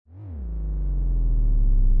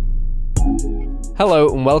Hello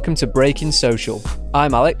and welcome to Breaking Social.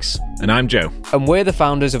 I'm Alex. And I'm Joe. And we're the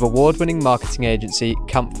founders of award-winning marketing agency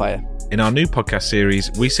Campfire. In our new podcast series,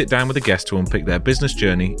 we sit down with a guest to unpick their business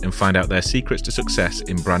journey and find out their secrets to success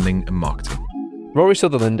in branding and marketing. Rory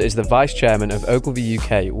Sutherland is the Vice Chairman of Ogilvy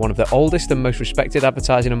UK, one of the oldest and most respected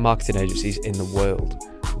advertising and marketing agencies in the world.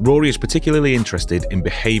 Rory is particularly interested in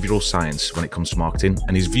behavioural science when it comes to marketing,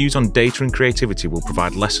 and his views on data and creativity will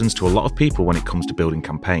provide lessons to a lot of people when it comes to building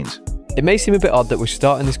campaigns. It may seem a bit odd that we're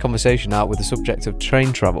starting this conversation out with the subject of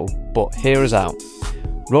train travel, but hear us out.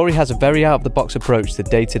 Rory has a very out-of-the-box approach to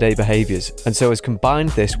day-to-day behaviours, and so has combined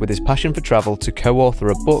this with his passion for travel to co-author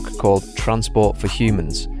a book called Transport for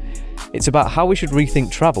Humans. It's about how we should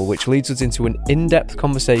rethink travel, which leads us into an in-depth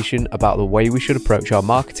conversation about the way we should approach our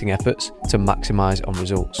marketing efforts to maximise on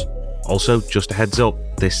results. Also, just a heads up,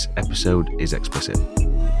 this episode is explicit.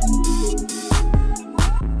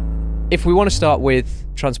 If we want to start with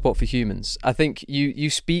Transport for Humans, I think you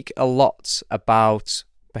speak a lot about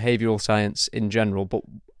behavioural science in general, but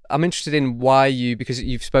I'm interested in why because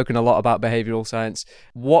you've spoken a lot about behavioural science,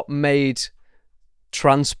 what made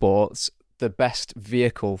transport the best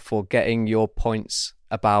vehicle for getting your points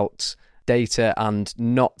about data and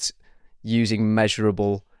not using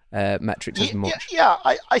measurable metrics as much? Yeah,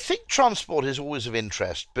 I think transport is always of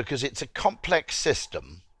interest because it's a complex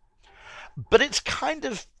system, but it's kind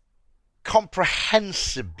of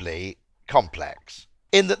comprehensively complex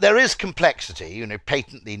in that there is complexity.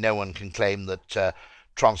 Patently no one can claim that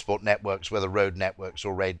transport networks, whether road networks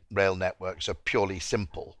or rail networks, are purely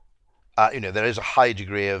simple. There is a high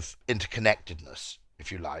degree of interconnectedness,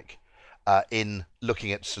 if you like, in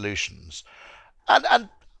looking at solutions. And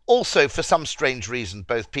also, for some strange reason,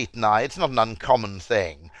 both Pete and I, it's not an uncommon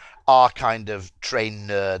thing, are kind of train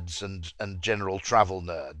nerds and general travel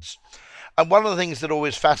nerds. And one of the things that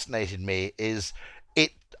always fascinated me is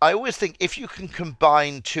I always think if you can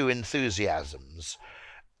combine two enthusiasms,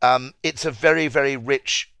 it's a very, very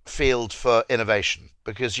rich field for innovation,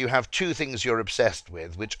 because you have two things you're obsessed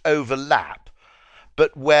with which overlap,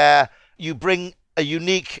 but where you bring a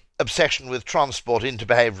unique obsession with transport into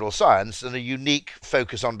behavioural science and a unique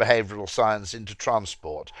focus on behavioural science into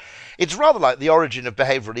transport. It's rather like the origin of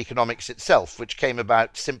behavioural economics itself, which came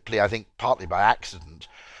about simply, I think, partly by accident,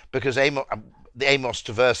 because Amos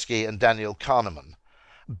Tversky and Daniel Kahneman,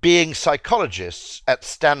 being psychologists at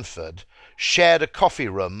Stanford, shared a coffee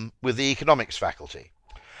room with the economics faculty.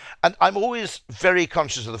 And I'm always very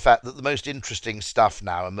conscious of the fact that the most interesting stuff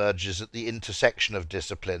now emerges at the intersection of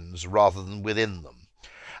disciplines rather than within them.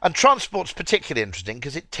 And transport's particularly interesting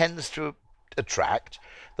because it tends to attract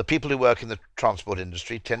the people who work in the transport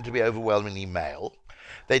industry tend to be overwhelmingly male.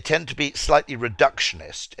 They tend to be slightly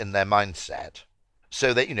reductionist in their mindset.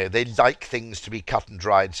 So they like things to be cut and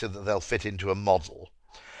dried so that they'll fit into a model.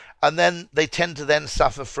 And then they tend to then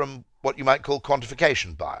suffer from what you might call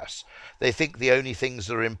quantification bias. They think the only things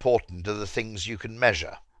that are important are the things you can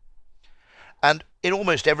measure. And in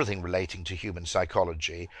almost everything relating to human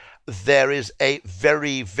psychology, there is a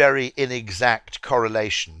very, very inexact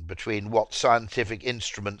correlation between what scientific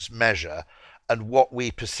instruments measure and what we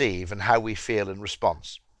perceive and how we feel in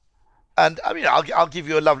response. And I'll give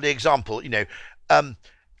you a lovely example.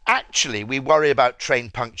 Actually, we worry about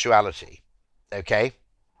train punctuality, okay?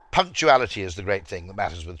 Punctuality is the great thing that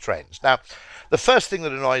matters with trains. Now, the first thing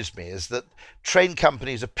that annoys me is that train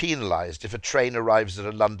companies are penalised if a train arrives at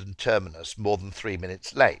a London terminus more than 3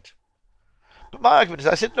 minutes late. But my argument is,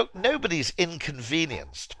 I said, look, nobody's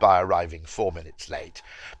inconvenienced by arriving 4 minutes late,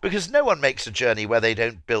 because no one makes a journey where they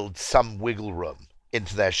don't build some wiggle room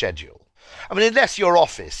into their schedule. Unless your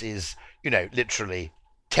office is, literally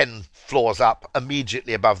 10 floors up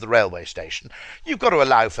immediately above the railway station, you've got to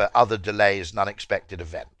allow for other delays and unexpected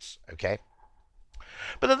events, okay?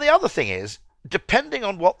 But then the other thing is, depending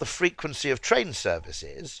on what the frequency of train service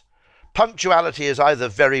is, punctuality is either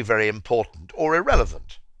very, very important or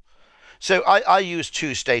irrelevant. So I use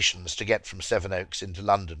two stations to get from Sevenoaks into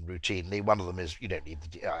London routinely. One of them is,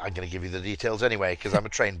 I'm going to give you the details anyway because I'm a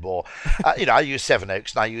train bore. I use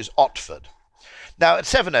Sevenoaks and I use Otford. Now, at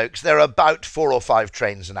Sevenoaks, there are about 4 or 5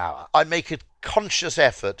 trains an hour. I make a conscious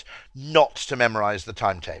effort not to memorise the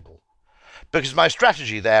timetable, because my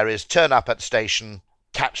strategy there is turn up at station,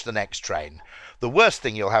 catch the next train. The worst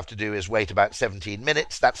thing you'll have to do is wait about 17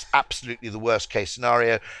 minutes. That's absolutely the worst case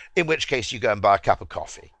scenario, in which case you go and buy a cup of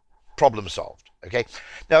coffee. Problem solved, okay?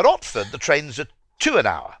 Now, at Otford, the trains are 2 an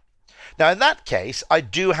hour. Now, in that case, I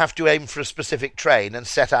do have to aim for a specific train and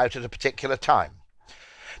set out at a particular time.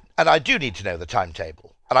 And I do need to know the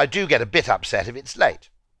timetable. And I do get a bit upset if it's late.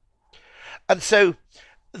 And so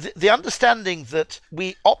the understanding that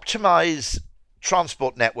we optimize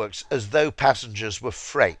transport networks as though passengers were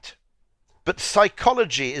freight. But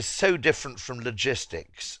psychology is so different from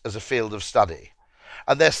logistics as a field of study.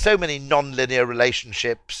 And there's so many non-linear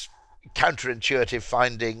relationships, counterintuitive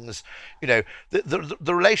findings. The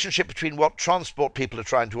relationship between what transport people are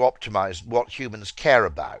trying to optimize and what humans care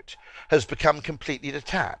about has become completely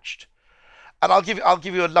detached. And I'll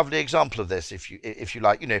give you a lovely example of this, if you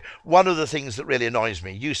like. One of the things that really annoys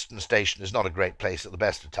me, Euston Station is not a great place at the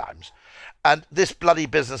best of times, and this bloody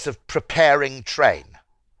business of preparing train.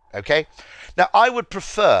 Okay, now I would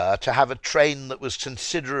prefer to have a train that was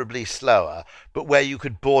considerably slower, but where you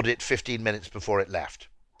could board it 15 minutes before it left.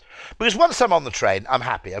 Because once I'm on the train, I'm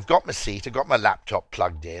happy. I've got my seat, I've got my laptop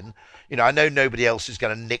plugged in. I know nobody else is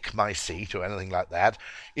going to nick my seat or anything like that.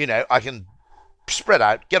 I can spread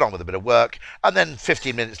out, get on with a bit of work, and then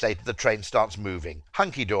 15 minutes later the train starts moving.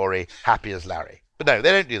 Hunky-dory, happy as Larry. But no,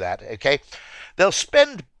 they don't do that, okay? They'll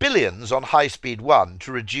spend billions on high-speed 1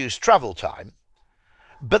 to reduce travel time,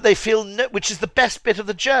 but they feel, which is the best bit of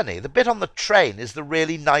the journey. The bit on the train is the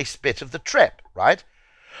really nice bit of the trip, right?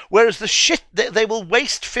 Whereas they will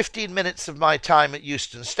waste 15 minutes of my time at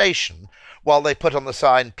Euston Station while they put on the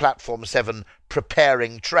sign Platform 7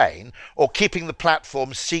 preparing train, or keeping the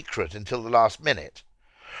platform secret until the last minute,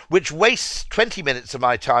 which wastes 20 minutes of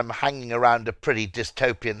my time hanging around a pretty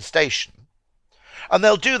dystopian station. And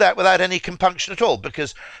they'll do that without any compunction at all,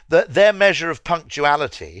 because their measure of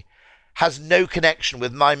punctuality has no connection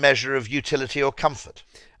with my measure of utility or comfort.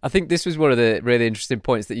 I think this was one of the really interesting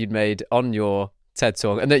points that you'd made on your TED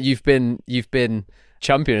Talk, and that you've been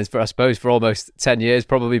champions for, I suppose, for almost 10 years,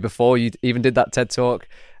 probably before you even did that TED Talk,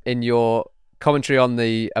 in your commentary on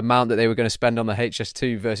the amount that they were going to spend on the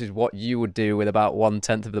HS2 versus what you would do with about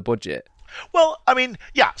 1/10 of the budget. Well,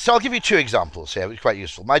 so I'll give you two examples here, which are quite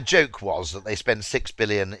useful. My joke was that they spend 6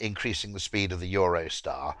 billion increasing the speed of the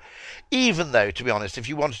Eurostar, even though, to be honest, if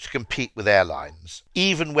you wanted to compete with airlines,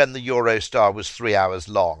 even when the Eurostar was 3 hours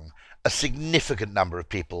long, a significant number of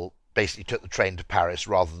people basically took the train to Paris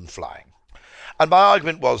rather than flying. And my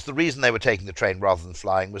argument was the reason they were taking the train rather than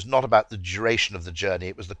flying was not about the duration of the journey,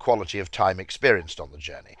 it was the quality of time experienced on the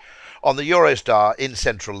journey. On the Eurostar in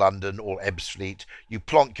central London or Ebbsfleet, you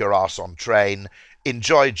plonk your arse on train,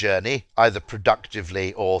 enjoy journey, either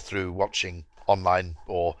productively or through watching online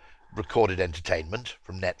or recorded entertainment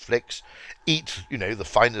from Netflix, eat, the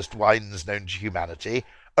finest wines known to humanity,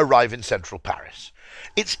 arrive in central Paris.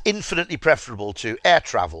 It's infinitely preferable to air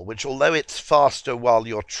travel, which, although it's faster while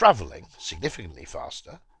you're travelling, significantly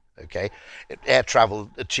faster, okay, air travel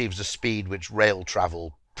achieves a speed which rail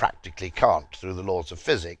travel practically can't through the laws of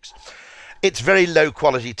physics. It's very low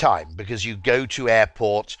quality time, because you go to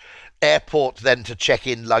airport then to check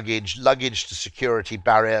in luggage to security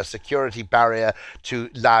barrier to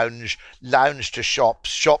lounge to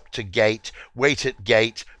shop to gate, wait at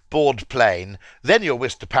gate, board plane, then you're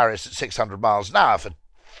whisked to Paris at 600 miles an hour for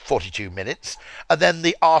 42 minutes, and then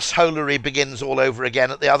the arseholery begins all over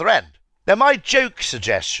again at the other end. Now, my serious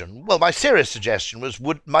suggestion was,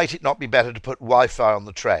 might it not be better to put Wi-Fi on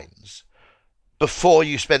the trains before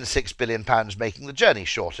you spend £6 billion making the journey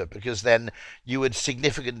shorter, because then you would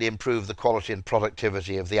significantly improve the quality and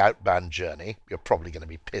productivity of the outbound journey. You're probably going to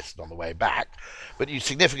be pissed on the way back, but you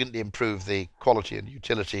significantly improve the quality and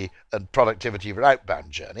utility and productivity of your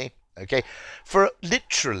outbound journey, okay, for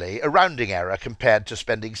literally a rounding error compared to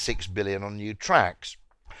spending £6 billion on new tracks.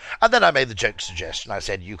 And then I made the joke suggestion. I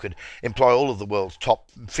said you could employ all of the world's top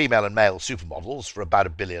female and male supermodels for about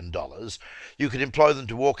 $1 billion. You could employ them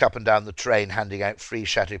to walk up and down the train handing out free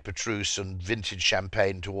Chateau Petrus and vintage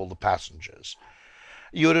champagne to all the passengers.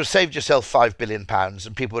 You would have saved yourself £5 billion,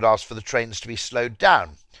 and people would ask for the trains to be slowed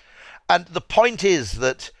down. And the point is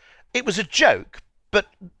that it was a joke, but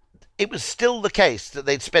it was still the case that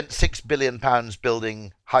they'd spent £6 billion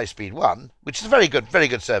building High-Speed 1, which is a very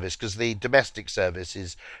good service, because the domestic service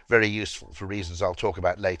is very useful for reasons I'll talk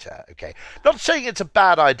about later, okay? Not saying it's a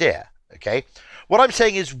bad idea, okay? What I'm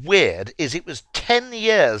saying is weird is it was 10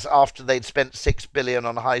 years after they'd spent £6 billion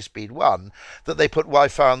on High-Speed 1 that they put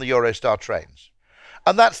Wi-Fi on the Eurostar trains.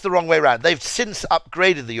 And that's the wrong way around. They've since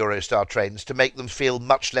upgraded the Eurostar trains to make them feel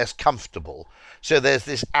much less comfortable. So there's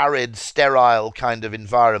this arid, sterile kind of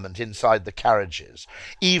environment inside the carriages,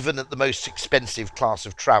 even at the most expensive class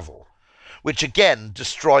of travel, which again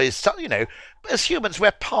destroys, as humans, we're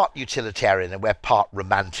part utilitarian and we're part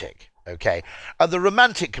romantic, okay? And the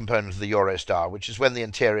romantic component of the Eurostar, which is when the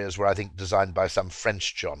interiors were, I think, designed by some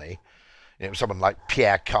French Johnny, someone like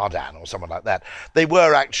Pierre Cardin or someone like that, they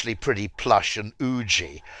were actually pretty plush and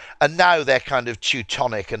oogey. And now they're kind of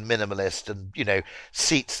Teutonic and minimalist and,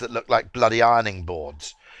 seats that look like bloody ironing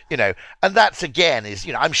boards. And that's again is,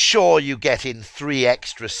 I'm sure you get in 3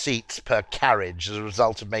 extra seats per carriage as a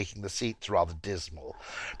result of making the seats rather dismal,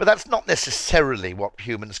 but that's not necessarily what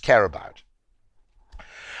humans care about.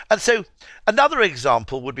 And so another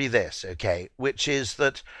example would be this, okay, which is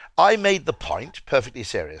that I made the point, perfectly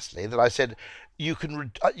seriously, that I said, you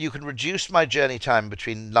can reduce my journey time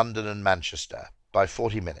between London and Manchester by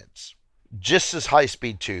 40 minutes, just as High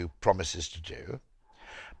Speed 2 promises to do,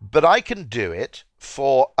 but I can do it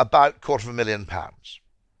for about £250,000.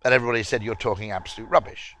 And everybody said, you're talking absolute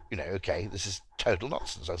rubbish. Okay, this is total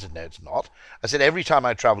nonsense. I said, no, it's not. I said, every time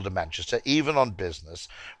I travel to Manchester, even on business,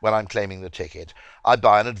 when I'm claiming the ticket, I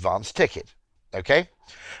buy an advance ticket. Okay?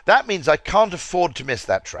 That means I can't afford to miss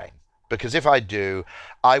that train, because if I do,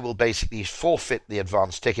 I will basically forfeit the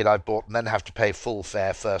advance ticket I've bought and then have to pay full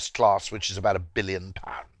fare first class, which is about £1 billion.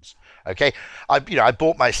 Okay, I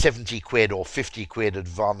bought my 70 quid or 50 quid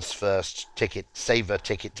advance first ticket, saver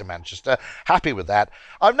ticket to Manchester. Happy with that.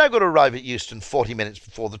 I've now got to arrive at Euston 40 minutes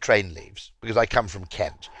before the train leaves because I come from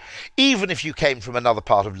Kent. Even if you came from another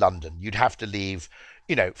part of London, you'd have to leave,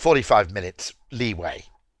 45 minutes leeway,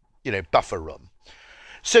 buffer room.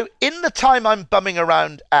 So in the time I'm bumming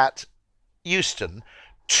around at Euston,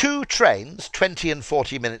 2 trains, 20 and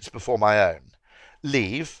 40 minutes before my own,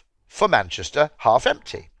 leave for Manchester half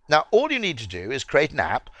empty. Now, all you need to do is create an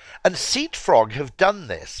app, and SeatFrog have done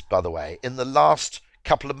this, by the way, in the last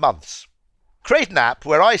couple of months. Create an app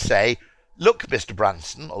where I say, look, Mr.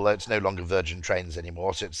 Branson, although it's no longer Virgin Trains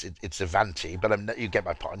anymore, so it's Avanti, but you get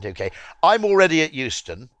my point, okay? I'm already at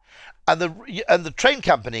Euston, and the train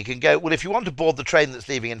company can go, well, if you want to board the train that's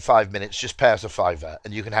leaving in 5 minutes, just pay us a £5,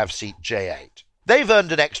 and you can have seat J8. They've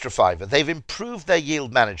earned an extra £5. They've improved their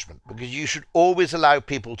yield management because you should always allow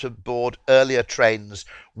people to board earlier trains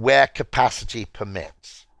where capacity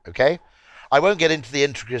permits. Okay? I won't get into the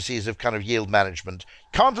intricacies of kind of yield management.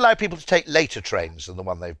 Can't allow people to take later trains than the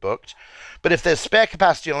one they've booked. But if there's spare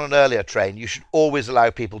capacity on an earlier train, you should always allow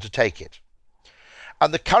people to take it.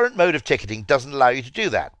 And the current mode of ticketing doesn't allow you to do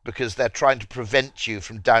that because they're trying to prevent you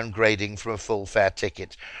from downgrading from a full fare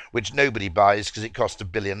ticket, which nobody buys because it costs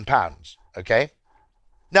 £1 billion. Okay?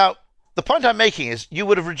 Now, the point I'm making is you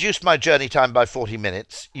would have reduced my journey time by 40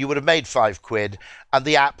 minutes, you would have made £5, and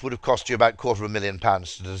the app would have cost you about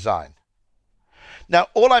 £250,000 to design. Now,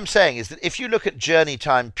 all I'm saying is that if you look at journey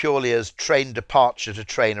time purely as train departure to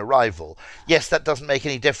train arrival, yes, that doesn't make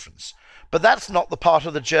any difference. But that's not the part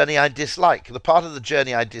of the journey I dislike. The part of the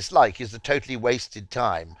journey I dislike is the totally wasted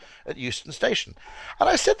time at Euston Station. And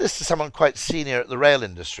I said this to someone quite senior at the rail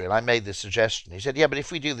industry, and I made this suggestion. He said, yeah, but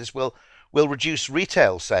if we do this, we'll reduce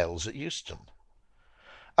retail sales at Euston.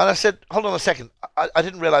 And I said, hold on a second. I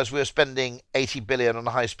didn't realise we were spending 80 billion on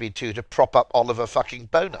High Speed 2 to prop up Oliver fucking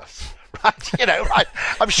bonus. Right? Right.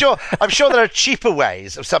 I'm sure there are cheaper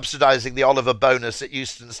ways of subsidising the Oliver bonus at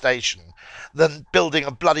Euston Station than building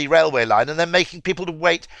a bloody railway line and then making people to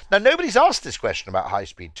wait. Now, nobody's asked this question about High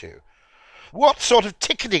Speed 2. What sort of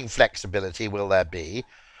ticketing flexibility will there be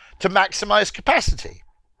to maximise capacity?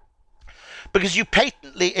 Because you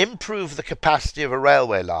patently improve the capacity of a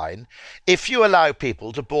railway line if you allow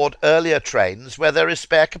people to board earlier trains where there is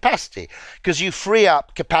spare capacity, because you free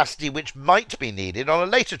up capacity which might be needed on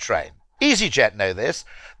a later train. EasyJet know this.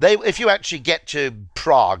 If you actually get to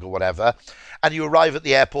Prague or whatever, and you arrive at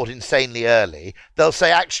the airport insanely early, they'll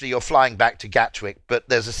say, actually, you're flying back to Gatwick, but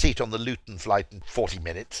there's a seat on the Luton flight in 40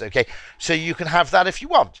 minutes, okay? So you can have that if you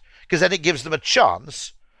want, because then it gives them a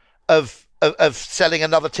chance of selling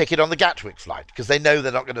another ticket on the Gatwick flight, because they know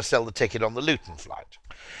they're not going to sell the ticket on the Luton flight.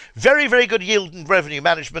 Very, very good yield and revenue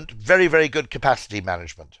management, very, very good capacity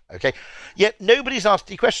management, okay? Yet nobody's asked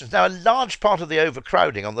any questions. Now, a large part of the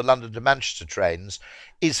overcrowding on the London to Manchester trains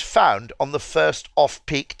is found on the first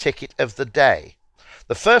off-peak ticket of the day.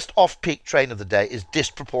 The first off-peak train of the day is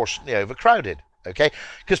disproportionately overcrowded. Okay,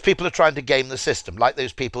 because people are trying to game the system, like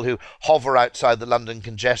those people who hover outside the London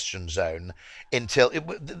congestion zone until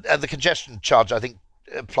the congestion charge, I think,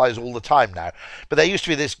 applies all the time now. But there used to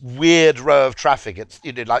be this weird row of traffic at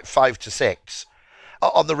like 5 to 6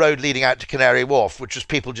 on the road leading out to Canary Wharf, which was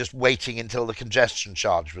people just waiting until the congestion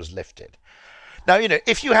charge was lifted. Now,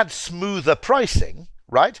 if you had smoother pricing,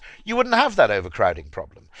 right, you wouldn't have that overcrowding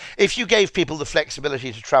problem. If you gave people the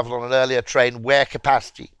flexibility to travel on an earlier train where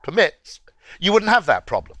capacity permits, you wouldn't have that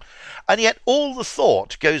problem. And yet all the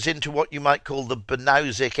thought goes into what you might call the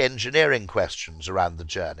Banausic engineering questions around the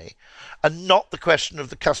journey, and not the question of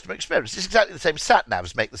the customer experience. It's exactly the same.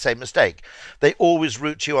 Sat-navs make the same mistake. They always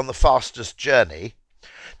route you on the fastest journey.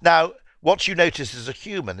 Now, what you notice as a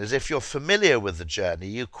human is if you're familiar with the journey,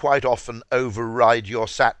 you quite often override your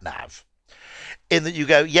sat-nav. in that you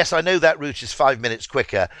go, yes, I know that route is 5 minutes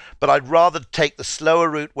quicker, but I'd rather take the slower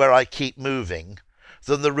route where I keep moving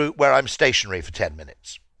than the route where I'm stationary for 10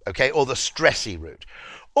 minutes, okay, or the stressy route.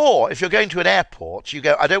 Or if you're going to an airport, you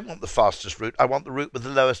go, I don't want the fastest route, I want the route with the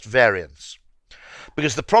lowest variance.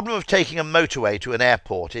 Because the problem of taking a motorway to an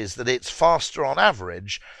airport is that it's faster on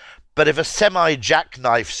average, but if a semi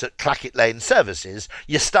jackknifes at Clackett Lane services,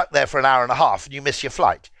 you're stuck there for an hour and a half and you miss your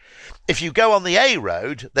flight. If you go on the A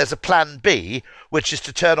road, there's a plan B, which is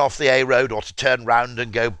to turn off the A road or to turn round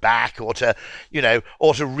and go back or to,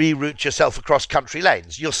 or to reroute yourself across country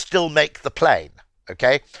lanes. You'll still make the plane,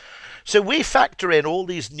 okay? So we factor in all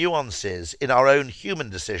these nuances in our own human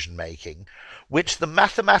decision-making, which the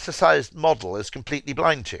mathematicized model is completely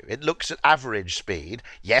blind to. It looks at average speed.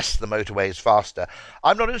 Yes, the motorway is faster.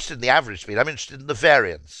 I'm not interested in the average speed. I'm interested in the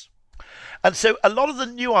variance. And so a lot of the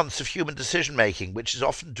nuance of human decision-making, which is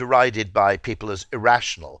often derided by people as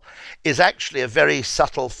irrational, is actually a very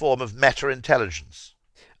subtle form of meta-intelligence.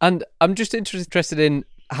 And I'm just interested in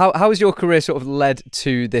how has your career sort of led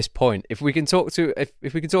to this point? If we can talk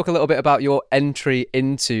a little bit about your entry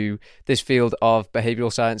into this field of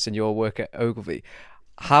behavioural science and your work at Ogilvy.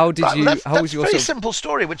 How was your That's a very simple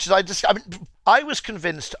story, which is I was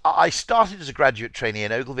convinced. I started as a graduate trainee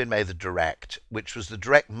in Ogilvy and Mather Direct, which was the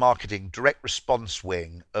direct marketing, direct response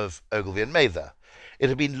wing of Ogilvy and Mather. It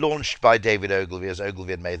had been launched by David Ogilvy as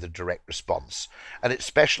Ogilvy and Mather Direct Response, and it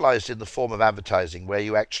specialised in the form of advertising where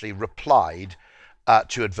you actually replied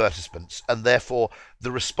to advertisements, and therefore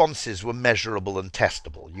the responses were measurable and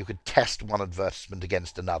testable. You could test one advertisement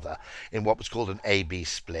against another in what was called an A/B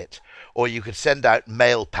split, or you could send out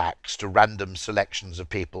mail packs to random selections of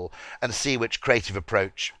people and see which creative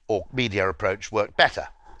approach or media approach worked better,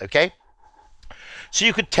 okay? So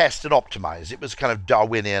you could test and optimize. It was kind of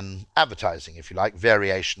Darwinian advertising, if you like,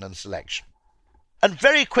 variation and selection. And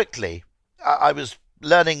very quickly, I was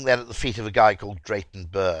learning then at the feet of a guy called Drayton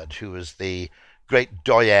Bird, who was the great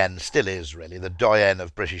doyen, still is really, the doyen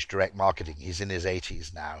of British direct marketing. He's in his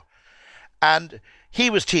 80s now. And he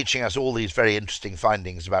was teaching us all these very interesting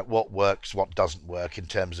findings about what works, what doesn't work in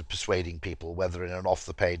terms of persuading people, whether in an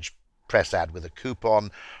off-the-page press ad with a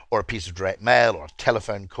coupon or a piece of direct mail or a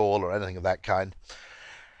telephone call or anything of that kind.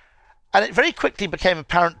 And it very quickly became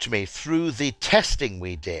apparent to me through the testing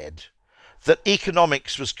we did that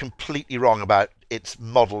economics was completely wrong about its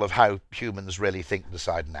model of how humans really think,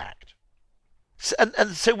 decide and act. And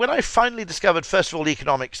so when I finally discovered, first of all,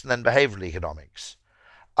 economics and then behavioral economics,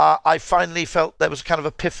 I finally felt there was a kind of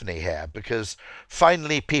epiphany here, because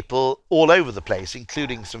finally people all over the place,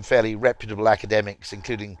 including some fairly reputable academics,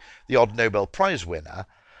 including the odd Nobel Prize winner,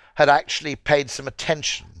 had actually paid some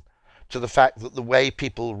attention to the fact that the way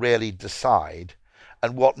people really decide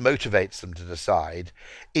and what motivates them to decide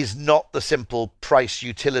is not the simple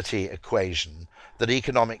price-utility equation that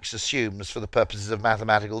economics assumes for the purposes of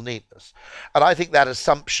mathematical neatness. And I think that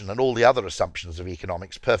assumption and all the other assumptions of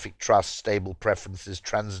economics, perfect trust, stable preferences,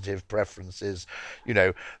 transitive preferences,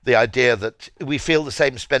 the idea that we feel the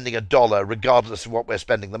same spending $1 regardless of what we're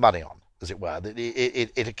spending the money on, as it were, that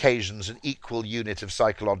it occasions an equal unit of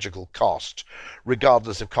psychological cost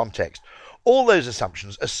regardless of context. All those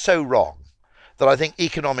assumptions are so wrong that I think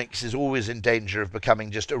economics is always in danger of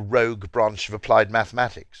becoming just a rogue branch of applied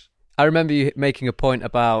mathematics. I remember you making a point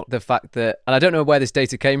about the fact that, and I don't know where this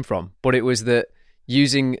data came from, but it was that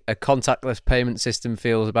using a contactless payment system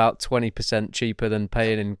feels about 20% cheaper than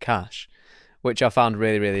paying in cash, which I found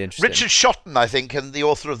really, really interesting. Richard Shotton, I think, and the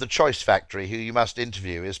author of The Choice Factory, who you must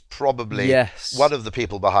interview, is probably one of the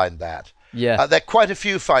people behind that. Yeah. There are quite a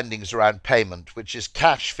few findings around payment, which is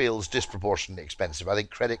cash feels disproportionately expensive. I think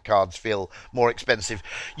credit cards feel more expensive.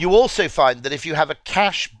 You also find that if you have a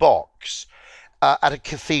cash box at a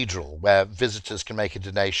cathedral where visitors can make a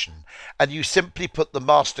donation, and you simply put the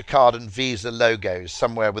MasterCard and Visa logos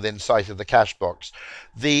somewhere within sight of the cash box,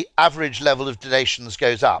 the average level of donations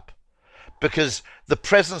goes up, because the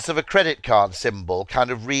presence of a credit card symbol kind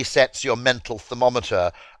of resets your mental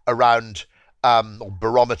thermometer around, or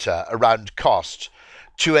barometer around cost,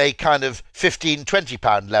 to a kind of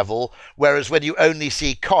 £15-20 level, whereas when you only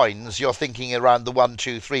see coins, you're thinking around the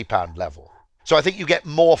 £1-2-3 level. So I think you get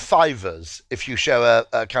more fivers if you show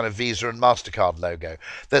a kind of Visa and MasterCard logo.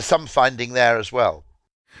 There's some finding there as well.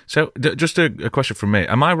 So just a question from me.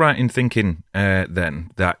 Am I right in thinking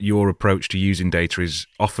then that your approach to using data is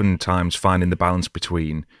oftentimes finding the balance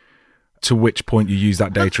between to which point you use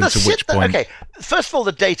that data and to which point... Okay, first of all,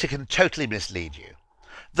 the data can totally mislead you.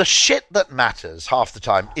 The shit that matters half the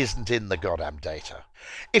time isn't in the goddamn data.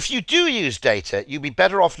 If you do use data, you'd be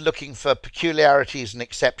better off looking for peculiarities and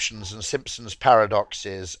exceptions and Simpson's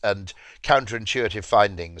paradoxes and counterintuitive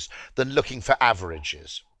findings than looking for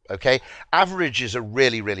averages. Okay? Averages are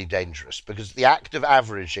really, really dangerous because the act of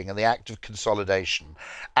averaging and the act of consolidation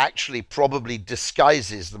actually probably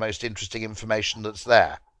disguises the most interesting information that's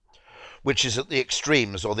there, which is at the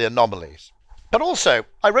extremes or the anomalies. But also,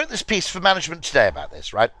 I wrote this piece for Management Today about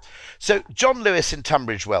this, right? So John Lewis in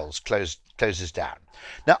Tunbridge Wells closes down.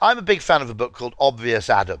 Now, I'm a big fan of a book called Obvious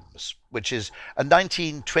Adams, which is a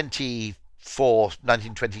 1924,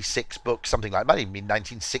 1926 book, something like that. Might even be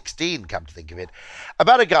 1916, come to think of it,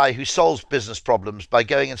 about a guy who solves business problems by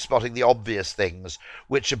going and spotting the obvious things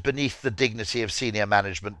which are beneath the dignity of senior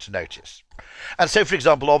management to notice. And so, for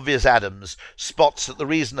example, Obvious Adams spots that the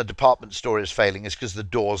reason a department store is failing is because the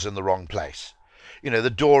door's in the wrong place. You know,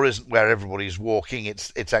 the door isn't where everybody's walking,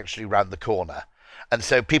 it's actually round the corner. And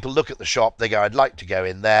so people look at the shop, they go, I'd like to go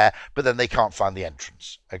in there, but then they can't find the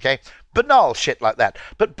entrance, okay? Banal shit like that.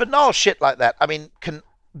 But banal shit like that, I mean, can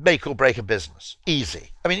make or break a business.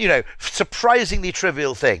 Easy. I mean, you know, surprisingly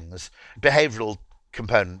trivial things, behavioural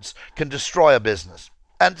components, can destroy a business.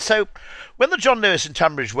 And so when the John Lewis in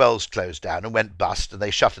Tunbridge Wells closed down and went bust and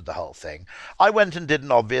they shuttered the whole thing, I went and did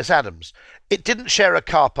an Obvious Adams. It didn't share a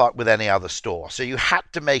car park with any other store, so you had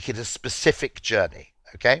to make it a specific journey,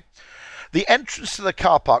 okay? The entrance to the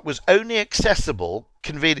car park was only accessible,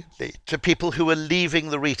 conveniently, to people who were leaving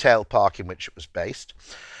the retail park in which it was based.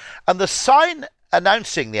 And the sign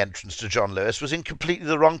announcing the entrance to John Lewis was in completely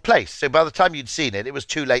the wrong place. So by the time you'd seen it, it was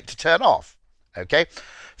too late to turn off, okay?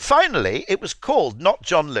 Finally, it was called not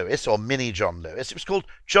John Lewis or Mini John Lewis. It was called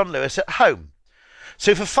John Lewis at Home.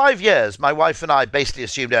 So for 5 years, my wife and I basically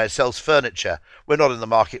assumed it sells furniture. We're not in the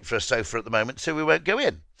market for a sofa at the moment, so we won't go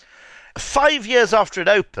in. 5 years after it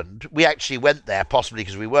opened, we actually went there, possibly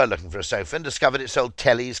because we were looking for a sofa, and discovered it sold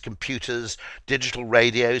tellies, computers, digital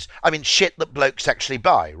radios. I mean, shit that blokes actually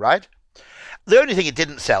buy, right? The only thing it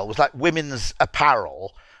didn't sell was like women's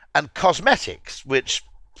apparel and cosmetics, which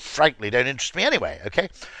frankly don't interest me anyway, okay?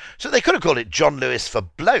 So they could have called it John Lewis for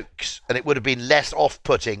blokes, and it would have been less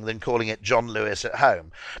off-putting than calling it John Lewis at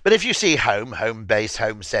Home. But if you see home base,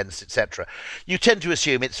 home sense, etc., you tend to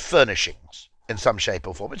assume it's furnishings in some shape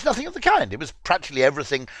or form. It's nothing of the kind. It was practically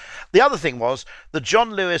everything. The other thing was the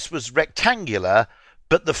John Lewis was rectangular,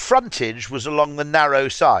 but the frontage was along the narrow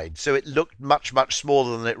side, so it looked much, much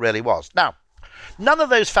smaller than it really was. Now, none of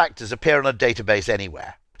those factors appear on a database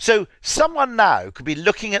anywhere. So someone now could be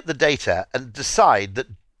looking at the data and decide that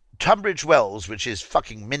Tunbridge Wells, which is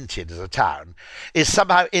fucking minted as a town, is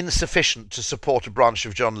somehow insufficient to support a branch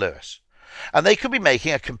of John Lewis. And they could be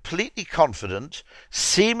making a completely confident,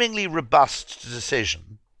 seemingly robust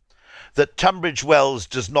decision that Tunbridge Wells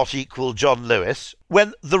does not equal John Lewis,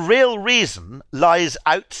 when the real reason lies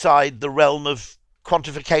outside the realm of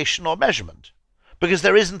quantification or measurement. Because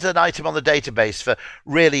there isn't an item on the database for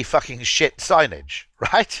really fucking shit signage,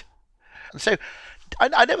 right? And so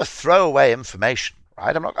I never throw away information,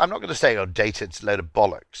 right? I'm not going to say, oh, data, it's a load of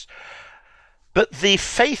bollocks. But the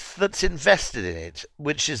faith that's invested in it,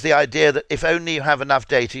 which is the idea that if only you have enough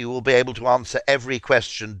data, you will be able to answer every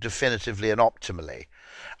question definitively and optimally,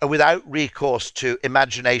 and without recourse to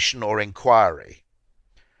imagination or inquiry,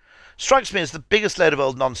 strikes me as the biggest load of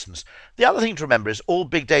old nonsense. The other thing to remember is all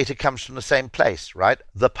big data comes from the same place, right?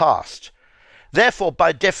 The past. Therefore,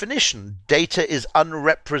 by definition, data is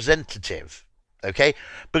unrepresentative, okay?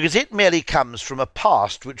 Because it merely comes from a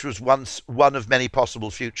past which was once one of many possible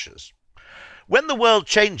futures. When the world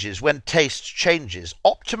changes, when taste changes,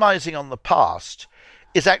 optimizing on the past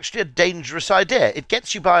is actually a dangerous idea. It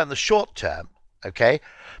gets you by on the short term, okay?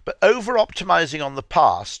 But over-optimizing on the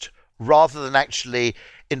past rather than actually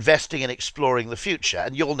investing in exploring the future,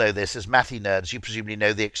 and you'll know this as mathy nerds, you presumably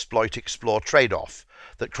know the exploit-explore trade-off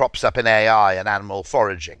that crops up in AI and animal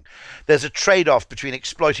foraging. There's a trade-off between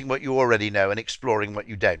exploiting what you already know and exploring what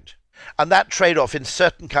you don't. And that trade-off in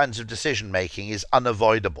certain kinds of decision-making is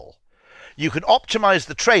unavoidable. You can optimize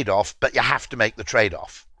the trade-off, but you have to make the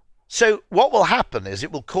trade-off. So what will happen is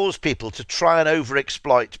it will cause people to try and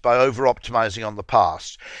over-exploit by over-optimizing on the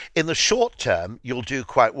past. In the short term, you'll do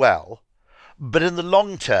quite well, but in the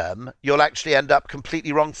long term, you'll actually end up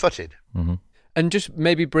completely wrong-footed. Mm-hmm. And just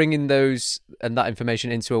maybe bringing those and that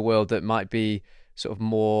information into a world that might be sort of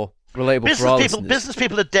more relatable for our listeners. Business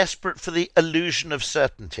people are desperate for the illusion of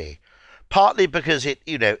certainty, partly because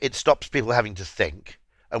it stops people having to think,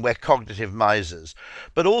 and we're cognitive misers,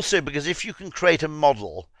 but also because if you can create a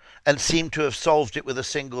model and seem to have solved it with a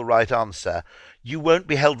single right answer, you won't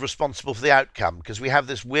be held responsible for the outcome, because we have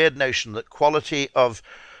this weird notion that quality of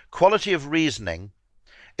reasoning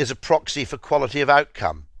is a proxy for quality of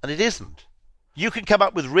outcome, and it isn't. You can come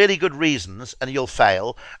up with really good reasons and you'll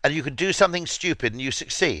fail, and you can do something stupid and you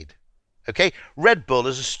succeed. Okay? Red Bull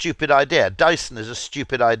is a stupid idea. Dyson is a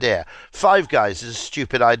stupid idea. Five Guys is a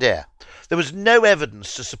stupid idea. There was no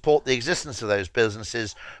evidence to support the existence of those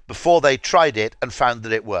businesses before they tried it and found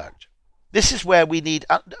that it worked. This is where we need...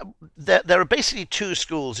 there are basically two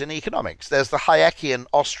schools in economics. There's the Hayekian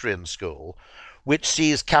Austrian school, which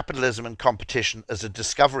sees capitalism and competition as a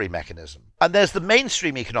discovery mechanism. And there's the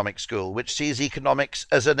mainstream economic school, which sees economics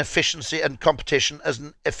as an efficiency and competition as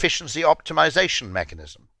an efficiency optimization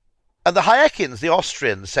mechanism. And the Hayekians, the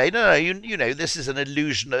Austrians, say, no, you know, this is an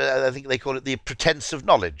illusion. I think they call it the pretense of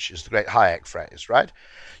knowledge, is the great Hayek phrase, right?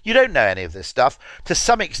 You don't know any of this stuff. To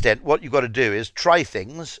some extent, what you've got to do is try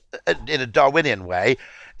things in a Darwinian way,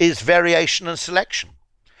 is variation and selection.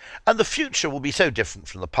 And the future will be so different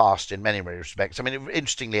from the past in many, many respects. I mean,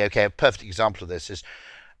 interestingly, okay, a perfect example of this is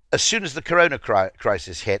as soon as the corona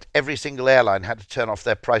crisis hit, every single airline had to turn off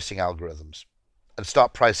their pricing algorithms and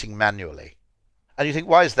start pricing manually. And you think,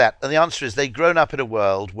 why is that? And the answer is they'd grown up in a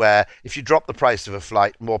world where if you drop the price of a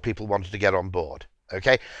flight, more people wanted to get on board.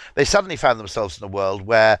 Okay? They suddenly found themselves in a world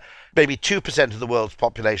where maybe 2% of the world's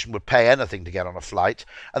population would pay anything to get on a flight,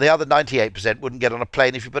 and the other 98% wouldn't get on a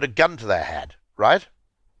plane if you put a gun to their head, right?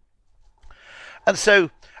 And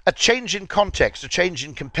so a change in context, a change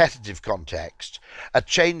in competitive context, a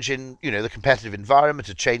change in, the competitive environment,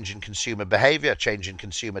 a change in consumer behavior, a change in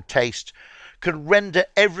consumer taste can render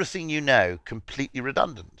everything you know completely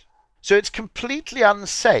redundant. So it's completely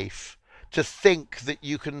unsafe to think that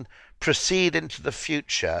you can proceed into the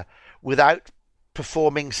future without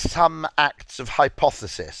performing some acts of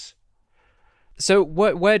hypothesis. So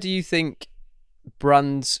where do you think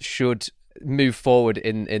brands should move forward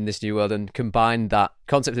in this new world and combine that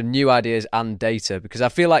concept of new ideas and data? Because I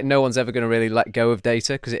feel like no one's ever going to really let go of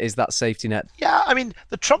data because it is that safety net. Yeah, I mean,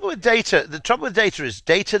 the trouble with data is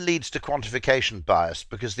data leads to quantification bias,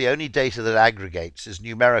 because the only data that aggregates is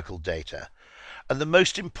numerical data. And the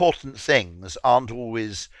most important things aren't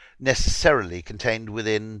always necessarily contained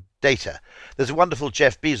within data. There's a wonderful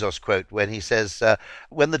Jeff Bezos quote when he says,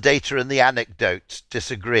 when the data and the anecdotes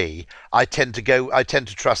disagree, I tend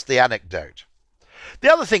to trust the anecdote.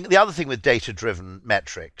 The other thing with data-driven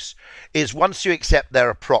metrics is once you accept they're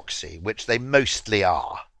a proxy, which they mostly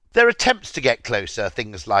are, there are attempts to get closer,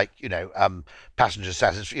 things like,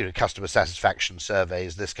 customer satisfaction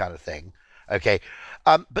surveys, this kind of thing. Okay,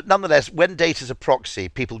 but nonetheless, when data's a proxy,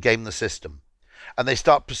 people game the system, and they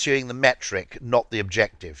start pursuing the metric, not the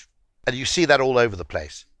objective, and you see that all over the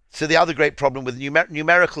place. So the other great problem with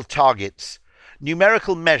numerical targets,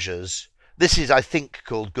 numerical measures. This is, I think,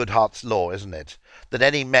 called Goodhart's law, isn't it? That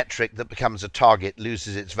any metric that becomes a target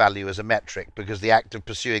loses its value as a metric because the act of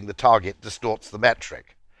pursuing the target distorts the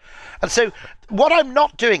metric. And so what I'm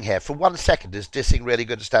not doing here for 1 second is dissing really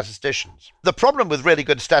good statisticians. The problem with really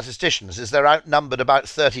good statisticians is they're outnumbered about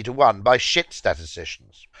 30-1 by shit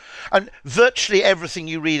statisticians. And virtually everything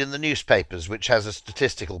you read in the newspapers which has a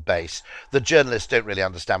statistical base, the journalists don't really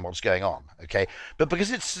understand what's going on, okay? But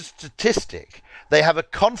because it's a statistic, they have a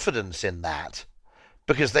confidence in that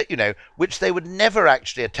because they, which they would never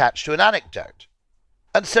actually attach to an anecdote.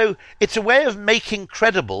 And so it's a way of making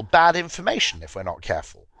credible bad information if we're not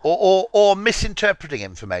careful. Or misinterpreting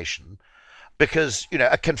information because,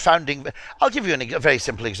 a confounding... I'll give you a very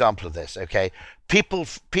simple example of this, okay? People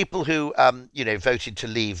who, voted to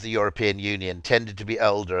leave the European Union tended to be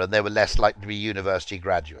older and they were less likely to be university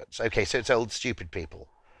graduates. Okay, so it's old, stupid people.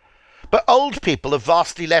 But old people are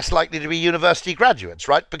vastly less likely to be university graduates,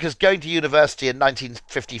 right? Because going to university in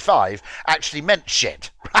 1955 actually meant shit,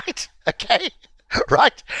 right? Okay?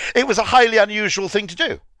 Right? It was a highly unusual thing to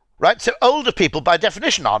do. Right, so older people, by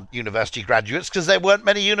definition, aren't university graduates because there weren't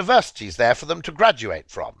many universities there for them to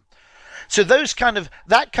graduate from. So that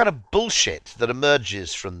kind of bullshit that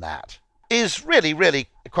emerges from that is really, really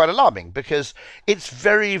quite alarming because it's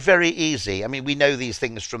very, very easy. I mean, we know these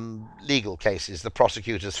things from legal cases, the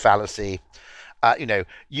prosecutor's fallacy.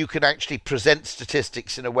 You can actually present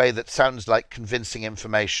statistics in a way that sounds like convincing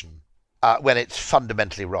information when it's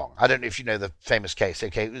fundamentally wrong. I don't know if you know the famous case,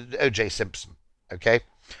 okay, O.J. Simpson, okay?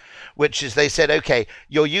 Which is they said, okay,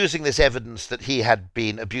 you're using this evidence that he had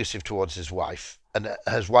been abusive towards his wife, and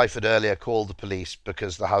his wife had earlier called the police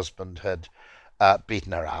because the husband had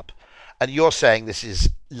beaten her up, and you're saying this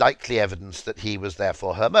is likely evidence that he was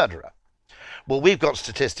therefore her murderer. well, we've got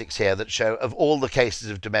statistics here that show of all the cases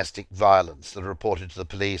of domestic violence that are reported to the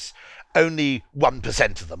police, only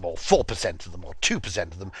 1% of them, or 4% of them, or 2%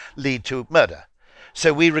 of them lead to murder.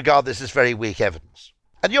 So we regard this as very weak evidence.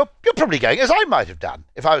 And you're probably going, as I might have done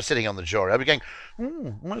if I was sitting on the jury, I'd be going,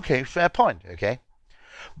 okay, fair point, okay.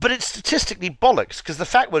 But it's statistically bollocks, because the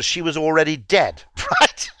fact was she was already dead,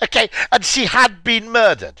 right? Okay, and she had been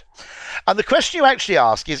murdered. And the question you actually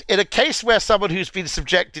ask is, in a case where someone who's been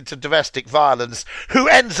subjected to domestic violence, who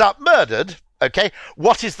ends up murdered, okay,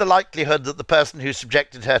 what is the likelihood that the person who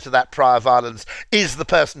subjected her to that prior violence is the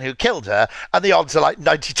person who killed her? And the odds are like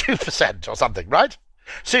 92% or something, right?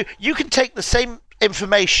 So you can take the same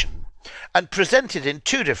information and present it in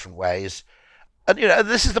two different ways. And,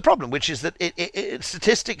 this is the problem, which is that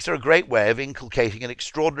statistics are a great way of inculcating an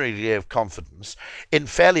extraordinary degree of confidence in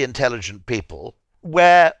fairly intelligent people,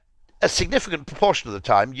 where a significant proportion of the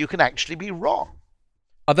time you can actually be wrong.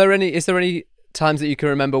 Is there any times that you can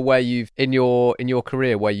remember where you've, in your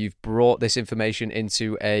career, where you've brought this information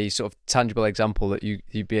into a sort of tangible example that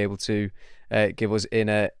you'd be able to give us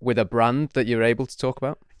with a brand that you're able to talk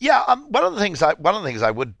about? Yeah, one of the things I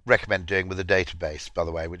would recommend doing with a database, by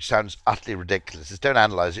the way, which sounds utterly ridiculous, is don't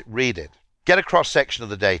analyze it, read it. Get a cross-section of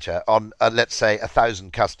the data on, let's say,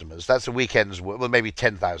 1,000 customers. That's a weekend's work. Well, maybe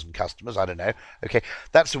 10,000 customers. I don't know. Okay,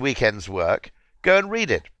 that's a weekend's work. Go and read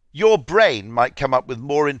it. Your brain might come up with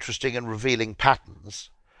more interesting and revealing patterns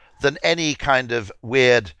than any kind of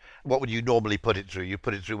weird, what would you normally put it through? You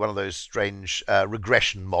put it through one of those strange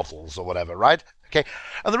regression models or whatever, right? Okay,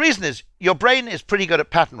 and the reason is your brain is pretty good at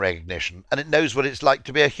pattern recognition, and it knows what it's like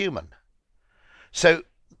to be a human. So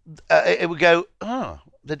it would go, oh,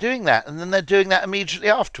 they're doing that, and then they're doing that immediately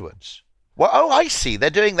afterwards. Well, oh, I see. They're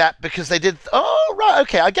doing that because they did. Oh, right.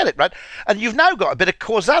 Okay, I get it, right? And you've now got a bit of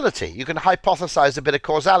causality. You can hypothesize a bit of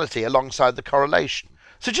causality alongside the correlation.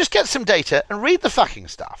 So just get some data and read the fucking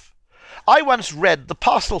stuff. I once read the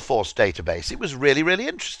Parcel Force database. It was really, really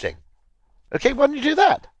interesting. Okay, why don't you do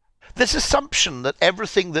that? This assumption that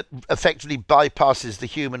everything that effectively bypasses the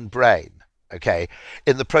human brain, okay,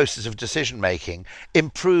 in the process of decision-making,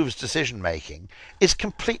 improves decision-making, is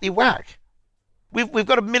completely whack. We've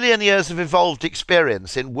got 1 million years of evolved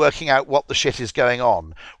experience in working out what the shit is going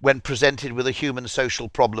on when presented with a human social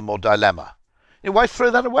problem or dilemma. Why throw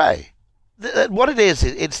that away? What it is,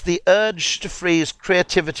 it's the urge to freeze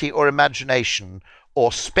creativity or imagination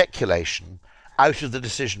or speculation out of the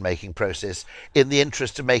decision-making process in the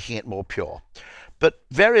interest of making it more pure. But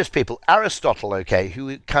various people, Aristotle, okay,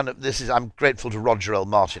 who kind of, I'm grateful to Roger L.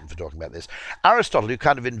 Martin for talking about this. Aristotle, who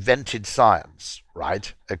kind of invented science,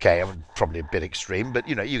 right? Okay, I'm probably a bit extreme, but,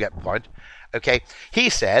 you get the point. Okay, he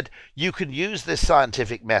said you can use this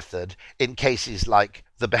scientific method in cases like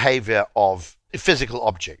the behavior of physical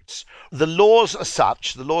objects. The laws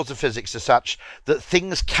of physics are such that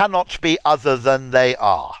things cannot be other than they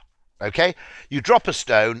are. Okay? You drop a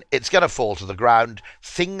stone, it's going to fall to the ground.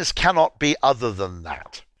 Things cannot be other than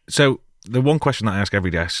that. So the one question that I ask every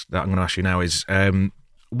guest that I'm going to ask you now is,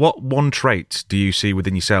 what one trait do you see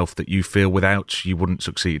within yourself that you feel without you wouldn't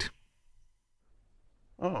succeed?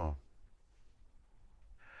 Oh.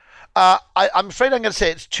 I'm afraid I'm going to say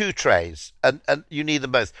it's two traits, and you need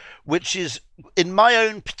them both, which is, in my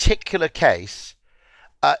own particular case,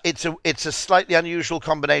 it's a slightly unusual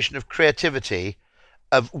combination of creativity,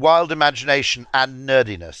 of wild imagination and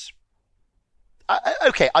nerdiness.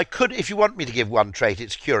 I could, if you want me to give one trait,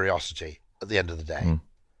 it's curiosity at the end of the day.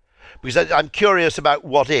 Because I'm curious about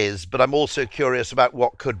what is, but I'm also curious about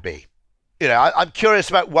what could be. I'm curious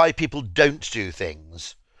about why people don't do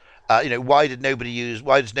things. Why does nobody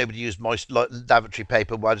use moist lavatory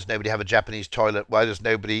paper? Why does nobody have a Japanese toilet? Why does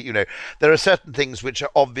nobody, there are certain things which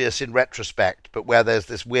are obvious in retrospect, but where there's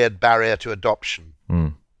this weird barrier to adoption.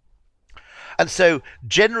 And so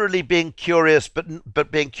generally being curious,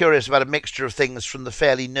 but being curious about a mixture of things from the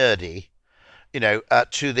fairly nerdy,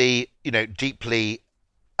 to the, deeply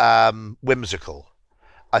whimsical,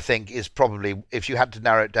 I think is probably, if you had to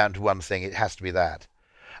narrow it down to one thing, it has to be that.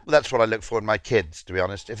 That's what I look for in my kids, to be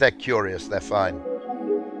honest. If they're curious, they're fine.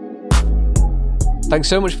 Thanks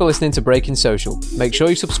so much for listening to Breaking Social. Make sure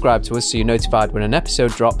you subscribe to us so you're notified when an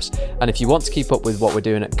episode drops. And if you want to keep up with what we're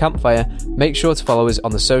doing at Campfire, make sure to follow us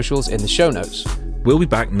on the socials in the show notes. We'll be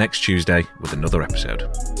back next Tuesday with another episode.